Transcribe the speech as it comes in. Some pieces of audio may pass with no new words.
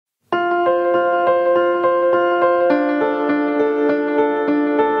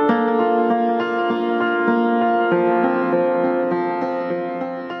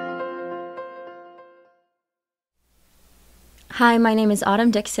Hi, my name is Autumn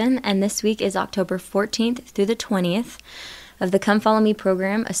Dickson, and this week is October 14th through the 20th of the Come Follow Me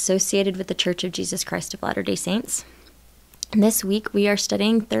program associated with the Church of Jesus Christ of Latter-day Saints. And this week we are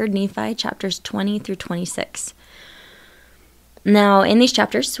studying 3rd Nephi, chapters 20 through 26. Now, in these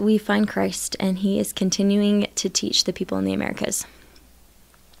chapters, we find Christ, and he is continuing to teach the people in the Americas.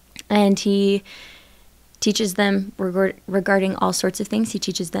 And he teaches them regarding all sorts of things. He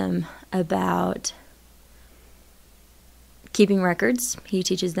teaches them about keeping records. He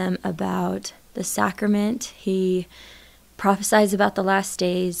teaches them about the sacrament. He prophesies about the last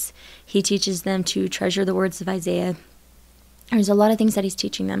days. He teaches them to treasure the words of Isaiah. There's a lot of things that he's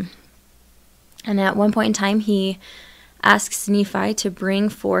teaching them. And at one point in time, he asks Nephi to bring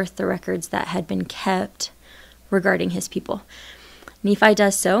forth the records that had been kept regarding his people. Nephi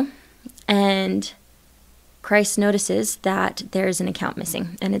does so, and Christ notices that there is an account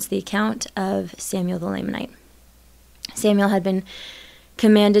missing, and it's the account of Samuel the Lamanite. Samuel had been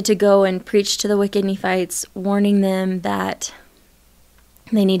commanded to go and preach to the wicked Nephites, warning them that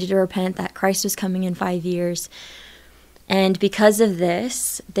they needed to repent, that Christ was coming in 5 years. And because of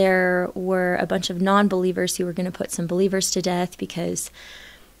this, there were a bunch of non-believers who were going to put some believers to death because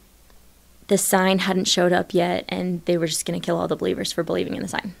the sign hadn't showed up yet, and they were just going to kill all the believers for believing in the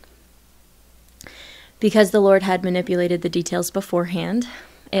sign. Because the Lord had manipulated the details beforehand,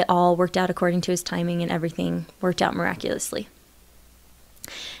 it all worked out according to his timing, and everything worked out miraculously.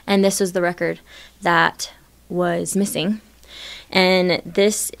 And this was the record that was missing. And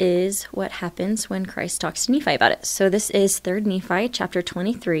this is what happens when Christ talks to Nephi about it. So this is 3rd Nephi, chapter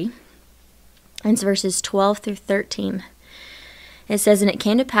 23. And it's verses 12 through 13. It says, "And it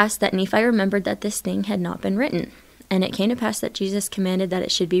came to pass that Nephi remembered that this thing had not been written. And it came to pass that Jesus commanded that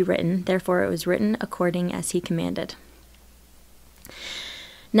it should be written. Therefore it was written according as he commanded."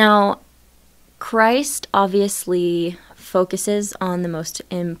 Now, Christ obviously focuses on the most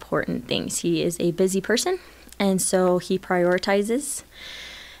important things. He is a busy person, and so he prioritizes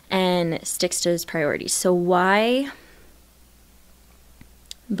and sticks to his priorities. So why,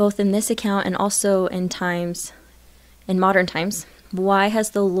 both in this account and also in modern times, why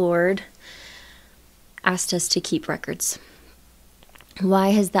has the Lord asked us to keep records? Why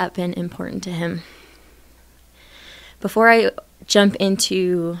has that been important to him? Before I jump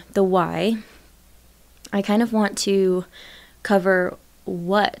into the why, I kind of want to cover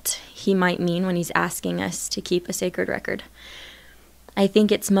what he might mean when he's asking us to keep a sacred record. I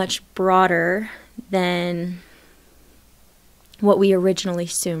think it's much broader than what we originally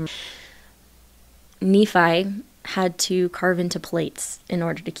assumed. Nephi had to carve into plates in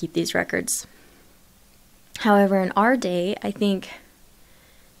order to keep these records. However, in our day, I think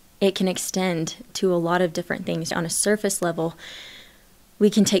it can extend to a lot of different things. On a surface level, we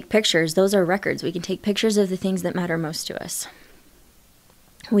can take pictures. Those are records. We can take pictures of the things that matter most to us.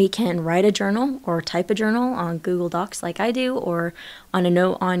 We can write a journal or type a journal on Google Docs like I do, or on a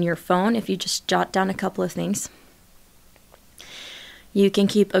note on your phone if you just jot down a couple of things. You can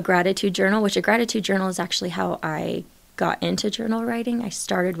keep a gratitude journal, which a gratitude journal is actually how I got into journal writing. I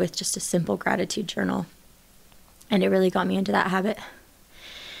started with just a simple gratitude journal, and it really got me into that habit.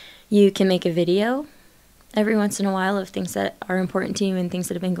 You can make a video every once in a while of things that are important to you and things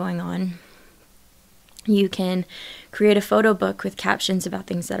that have been going on. You can create a photo book with captions about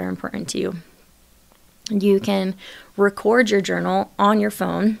things that are important to you. You can record your journal on your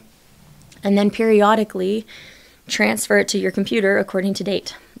phone and then periodically transfer it to your computer according to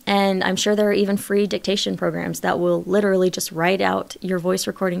date. And I'm sure there are even free dictation programs that will literally just write out your voice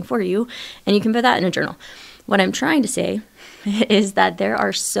recording for you, and you can put that in a journal. What I'm trying to say is that there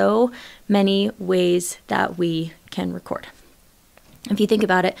are so many ways that we can record. If you think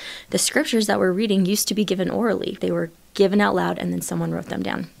about it, the scriptures that we're reading used to be given orally. They were given out loud, and then someone wrote them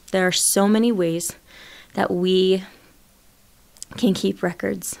down. There are so many ways that we can keep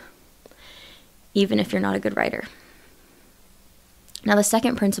records, even if you're not a good writer. Now, the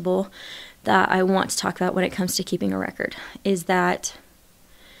second principle that I want to talk about when it comes to keeping a record is that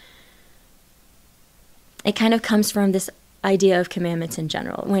it kind of comes from this idea of commandments in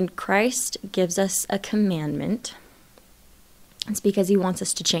general. When Christ gives us a commandment, it's because he wants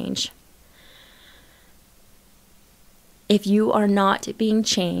us to change. If you are not being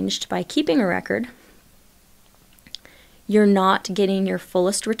changed by keeping a record, you're not getting your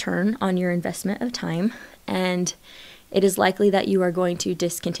fullest return on your investment of time, and it is likely that you are going to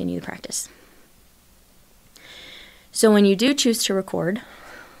discontinue the practice. So when you do choose to record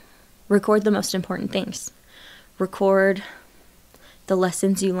the most important things. Record the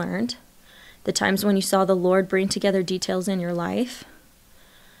lessons you learned, the times when you saw the Lord bring together details in your life.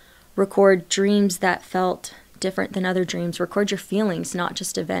 Record dreams that felt different than other dreams. Record your feelings, not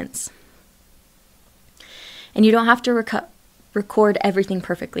just events. And you don't have to record everything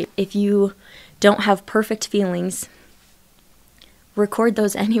perfectly. If you don't have perfect feelings, record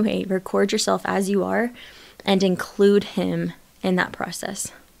those anyway. Record yourself as you are and include him in that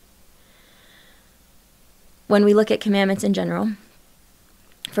process. When we look at commandments in general,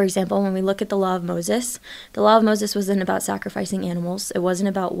 for example, when we look at the law of Moses wasn't about sacrificing animals. It wasn't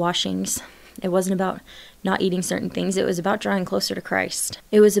about washings. It wasn't about not eating certain things. It was about drawing closer to Christ.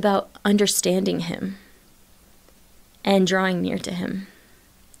 It was about understanding him and drawing near to him.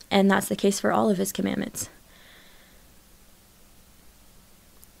 And that's the case for all of his commandments.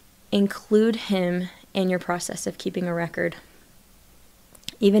 Include him in your process of keeping a record.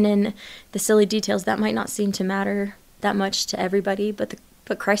 Even in the silly details that might not seem to matter that much to everybody, but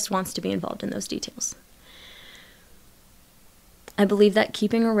Christ wants to be involved in those details. I believe that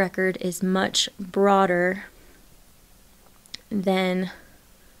keeping a record is much broader than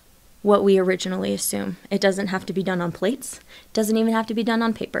what we originally assume. It doesn't have to be done on plates. It doesn't even have to be done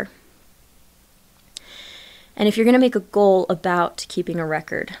on paper. And if you're going to make a goal about keeping a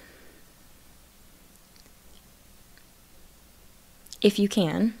record, if you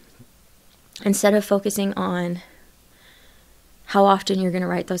can, instead of focusing on how often you're going to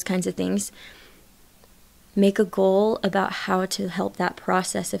write those kinds of things, make a goal about how to help that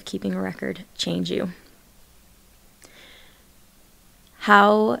process of keeping a record change you.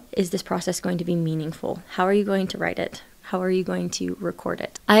 How is this process going to be meaningful? How are you going to write it? How are you going to record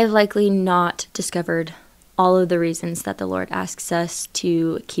it? I have likely not discovered all of the reasons that the Lord asks us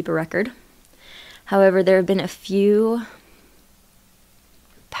to keep a record. However, there have been a few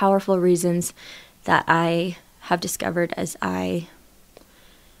powerful reasons that I have discovered as I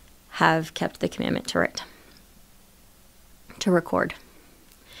have kept the commandment to write, to record.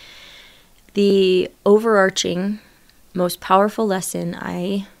 The overarching, most powerful lesson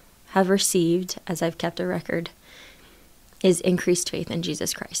I have received as I've kept a record is increased faith in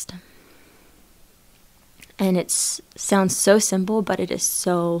Jesus Christ. And it sounds so simple, but it is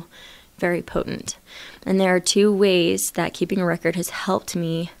so very potent. And there are two ways that keeping a record has helped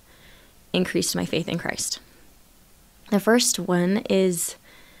me increase my faith in Christ. The first one is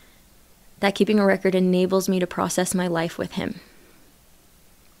that keeping a record enables me to process my life with him.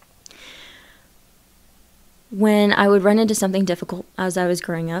 When I would run into something difficult as I was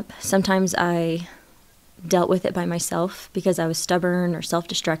growing up, sometimes I dealt with it by myself because I was stubborn or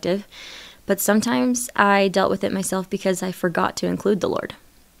self-destructive, but sometimes I dealt with it myself because I forgot to include the Lord.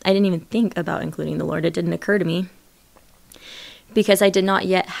 I didn't even think about including the Lord. It didn't occur to me because I did not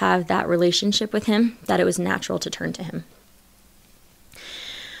yet have that relationship with him that it was natural to turn to him.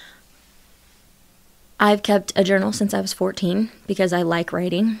 I've kept a journal since I was 14 because I like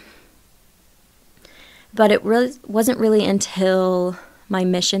writing. But it really wasn't really until my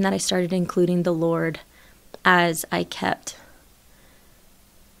mission that I started including the Lord as I kept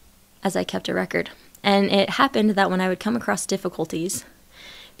a record. And it happened that when I would come across difficulties,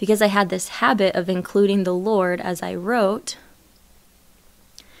 because I had this habit of including the Lord as I wrote,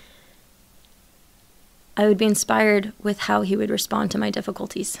 I would be inspired with how he would respond to my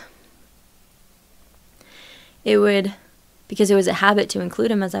difficulties. Because it was a habit to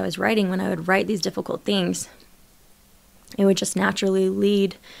include him as I was writing, when I would write these difficult things, it would just naturally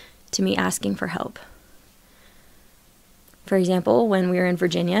lead to me asking for help. For example, when we were in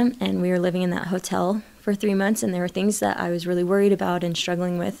Virginia and we were living in that hotel for 3 months and there were things that I was really worried about and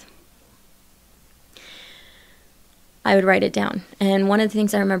struggling with, I would write it down. And one of the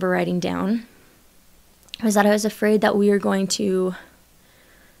things I remember writing down was that I was afraid that we were going to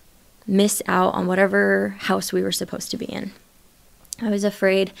miss out on whatever house we were supposed to be in. I was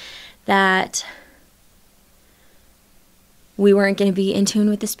afraid that we weren't going to be in tune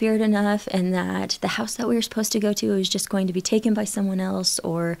with the Spirit enough, and that the house that we were supposed to go to was just going to be taken by someone else,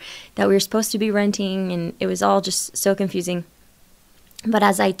 or that we were supposed to be renting, and it was all just so confusing. But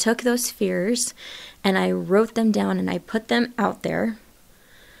as I took those fears and I wrote them down and I put them out there,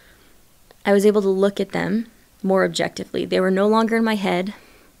 I was able to look at them more objectively. They were no longer in my head.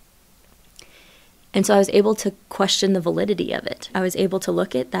 And so I was able to question the validity of it. I was able to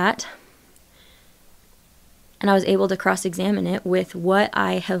look at that and I was able to cross-examine it with what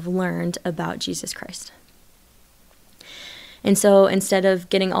I have learned about Jesus Christ. And so instead of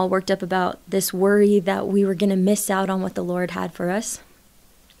getting all worked up about this worry that we were going to miss out on what the Lord had for us,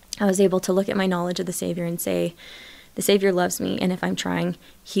 I was able to look at my knowledge of the Savior and say, the Savior loves me, and if I'm trying,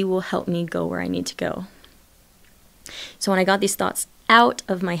 he will help me go where I need to go. So when I got these thoughts out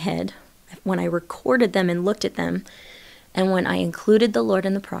of my head, when I recorded them and looked at them, and when I included the Lord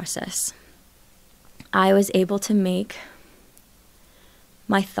in the process, I was able to make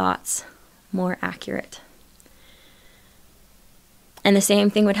my thoughts more accurate. And the same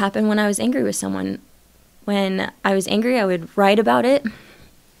thing would happen when I was angry with someone. When I was angry, I would write about it.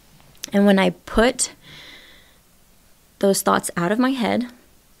 And when I put those thoughts out of my head,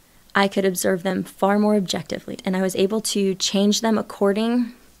 I could observe them far more objectively. And I was able to change them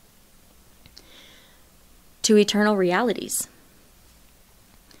according to eternal realities.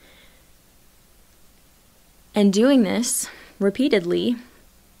 And doing this repeatedly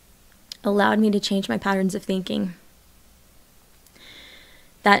allowed me to change my patterns of thinking.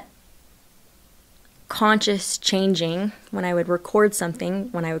 That conscious changing, when I would record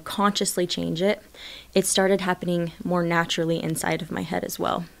something, when I would consciously change it, it started happening more naturally inside of my head as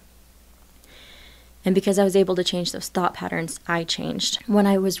well. And because I was able to change those thought patterns, I changed. When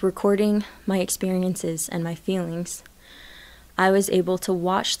I was recording my experiences and my feelings, I was able to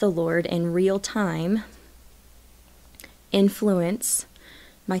watch the Lord in real time influence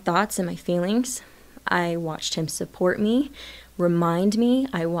my thoughts and my feelings. I watched him support me, remind me.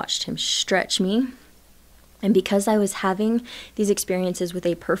 I watched him stretch me. And because I was having these experiences with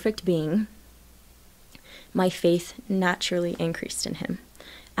a perfect being, my faith naturally increased in him.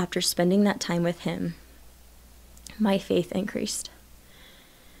 After spending that time with him, my faith increased.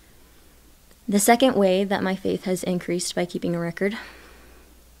 The second way that my faith has increased by keeping a record.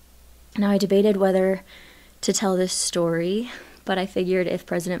 Now, I debated whether to tell this story, but I figured if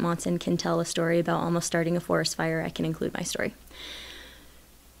President Monson can tell a story about almost starting a forest fire, I can include my story.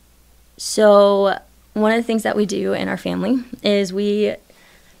 So one of the things that we do in our family is we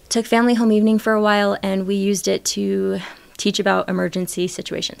took family home evening for a while, and we used it to teach about emergency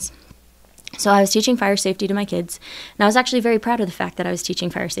situations. So I was teaching fire safety to my kids, and I was actually very proud of the fact that I was teaching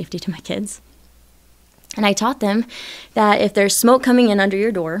fire safety to my kids. And I taught them that if there's smoke coming in under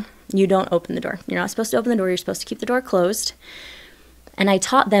your door, you don't open the door. You're not supposed to open the door. You're supposed to keep the door closed. And I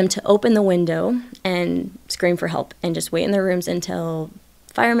taught them to open the window and scream for help and just wait in their rooms until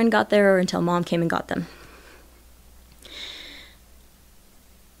firemen got there or until mom came and got them.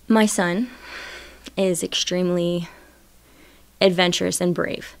 My son is extremely adventurous and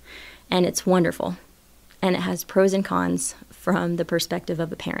brave, and it's wonderful. And it has pros and cons from the perspective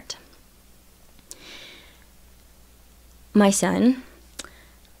of a parent. My son,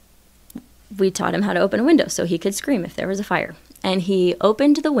 we taught him how to open a window so he could scream if there was a fire. And he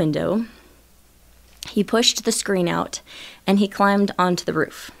opened the window, he pushed the screen out, and he climbed onto the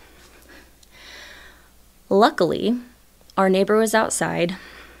roof. Luckily, our neighbor was outside.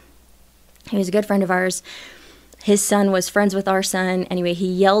 He was a good friend of ours. His son was friends with our son. Anyway, he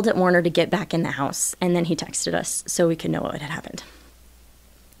yelled at Warner to get back in the house, and then he texted us so we could know what had happened.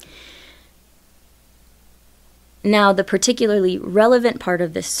 Now, the particularly relevant part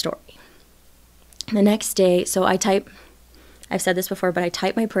of this story. The next day, so I've said this before, but I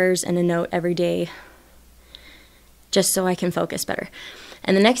type my prayers in a note every day just so I can focus better.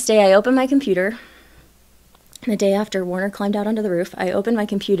 And the next day I opened my computer, and the day after Warner climbed out onto the roof, I opened my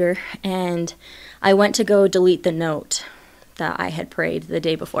computer and I went to go delete the note that I had prayed the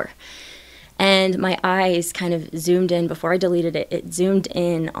day before. And my eyes kind of zoomed in before I deleted it. It zoomed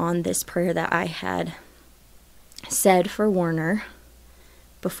in on this prayer that I had said for Warner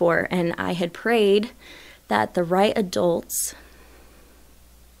before, and I had prayed that the right adults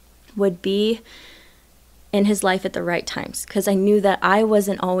would be in his life at the right times, because I knew that I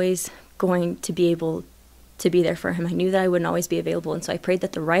wasn't always going to be able to be there for him. I knew that I wouldn't always be available, and so I prayed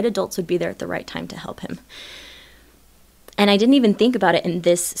that the right adults would be there at the right time to help him. And I didn't even think about it in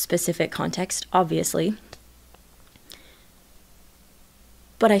this specific context, obviously.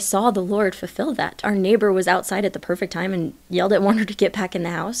 But I saw the Lord fulfill that. Our neighbor was outside at the perfect time and yelled at Warner to get back in the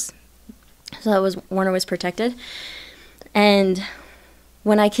house. So Warner was protected. And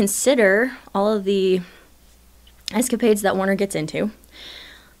when I consider all of the escapades that Warner gets into,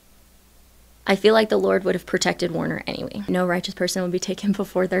 I feel like the Lord would have protected Warner anyway. No righteous person would be taken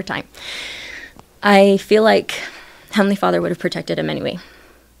before their time. I feel like Heavenly Father would have protected him anyway.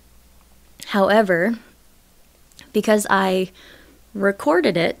 However, because I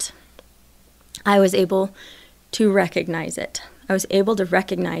recorded it, I was able to recognize it. I was able to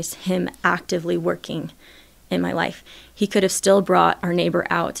recognize him actively working in my life. He could have still brought our neighbor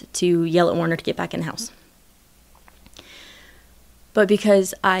out to yell at Warner to get back in the house. But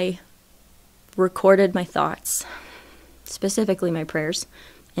because I recorded my thoughts, specifically my prayers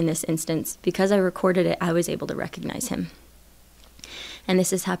in this instance, because I recorded it, I was able to recognize him. And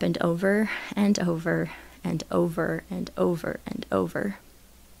this has happened over and over and over and over and over.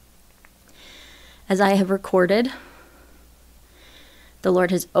 As I have recorded, the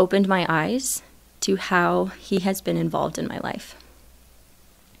Lord has opened my eyes to how he has been involved in my life.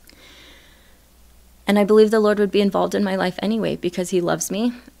 And I believe the Lord would be involved in my life anyway because he loves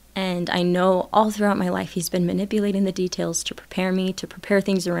me. And I know all throughout my life he's been manipulating the details to prepare me, to prepare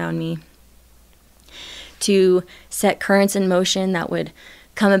things around me, to set currents in motion that would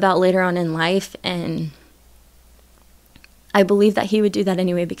come about later on in life. And I believe that he would do that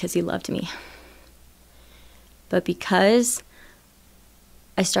anyway because he loved me. But because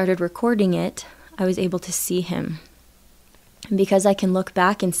I started recording it, I was able to see him. And because I can look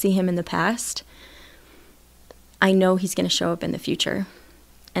back and see him in the past, I know he's going to show up in the future.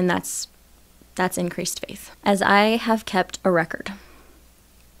 And that's increased faith. As I have kept a record,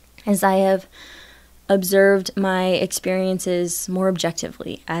 as I have observed my experiences more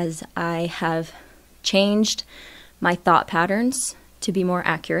objectively, as I have changed my thought patterns to be more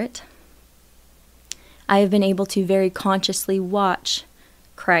accurate, I have been able to very consciously watch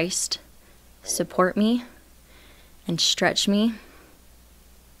Christ support me and stretch me,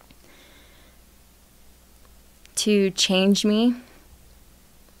 to change me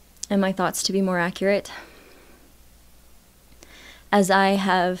and my thoughts to be more accurate. As I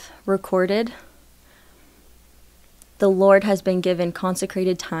have recorded, the Lord has been given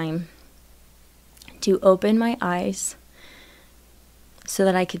consecrated time to open my eyes so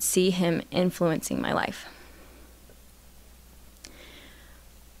that I could see him influencing my life.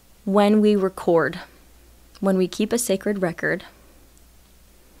 When we record, when we keep a sacred record,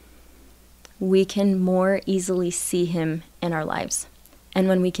 we can more easily see him in our lives. And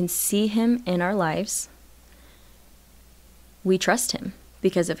when we can see him in our lives, we trust him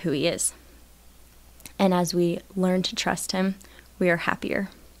because of who he is. And as we learn to trust him, we are happier.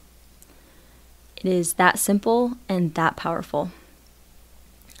 It is that simple and that powerful.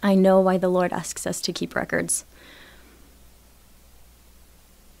 I know why the Lord asks us to keep records.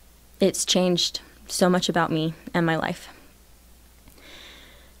 It's changed so much about me and my life.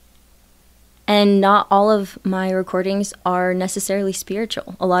 And not all of my recordings are necessarily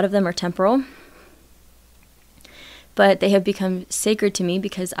spiritual. A lot of them are temporal. But they have become sacred to me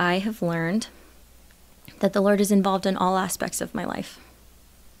because I have learned that the Lord is involved in all aspects of my life,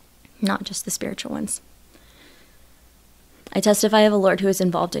 not just the spiritual ones. I testify of a Lord who is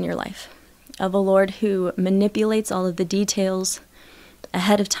involved in your life, of a Lord who manipulates all of the details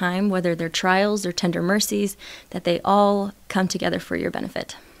ahead of time, whether they're trials or tender mercies, that they all come together for your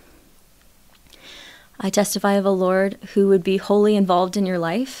benefit. I testify of a Lord who would be wholly involved in your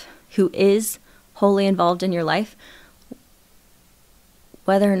life, who is wholly involved in your life,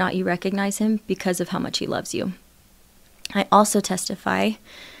 whether or not you recognize him because of how much he loves you. I also testify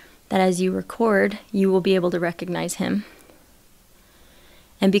that as you record, you will be able to recognize him.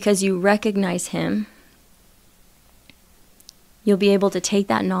 And because you recognize him, you'll be able to take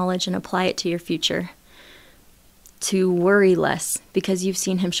that knowledge and apply it to your future, to worry less because you've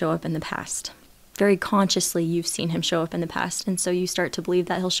seen him show up in the past. Very consciously, you've seen him show up in the past, and so you start to believe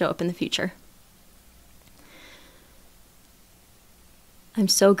that he'll show up in the future. I'm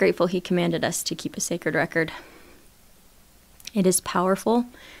so grateful he commanded us to keep a sacred record. It is powerful,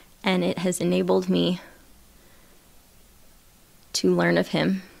 and it has enabled me to learn of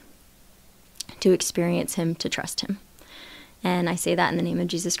him, to experience him, to trust him. And I say that in the name of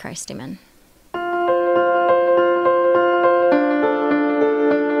Jesus Christ, amen.